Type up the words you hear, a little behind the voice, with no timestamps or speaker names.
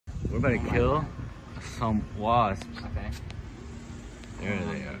We're about to kill some wasps. Okay. There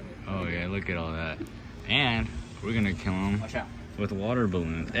they are. Oh yeah, look at all that. And we're gonna kill them Watch out. with water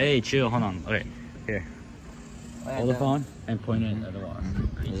balloons. Hey, chill, hold on. Okay, here. Hold the phone and point it at the wasp.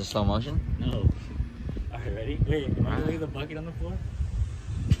 Is it slow motion? No. Alright, ready? Wait, am I gonna leave the bucket on the floor?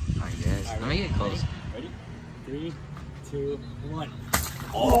 I guess. Let me get close. Ready? 3, 2, 1.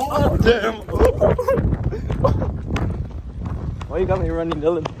 Oh, damn! Why you got me running,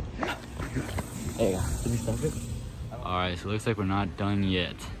 Dylan? There you go. Did we stop it? Alright, so it looks like we're not done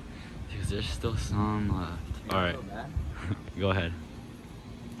yet. Because there's still some left. Alright. Go ahead.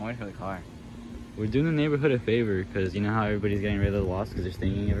 I'm waiting for the car. We're doing the neighborhood a favor because you know how everybody's getting rid of the wasps because they're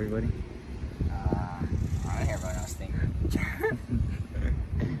stinging everybody? I don't hear about no stinger.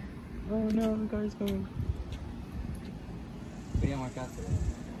 Oh no, the car's coming. We didn't work out today.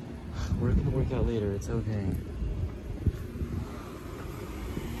 We're gonna work out later, it's okay.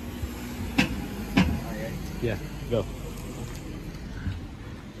 Are you ready? Yeah, go.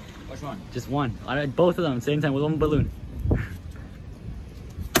 Which one? Just one. Both of them at the same time with one balloon.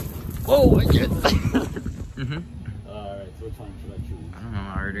 Whoa, I guess. Alright, so which one should I choose? I don't know, I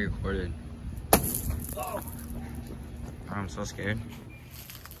already recorded. Oh. I'm so scared.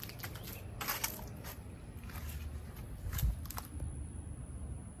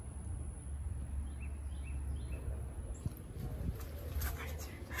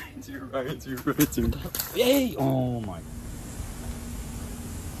 Right. Yay! Oh my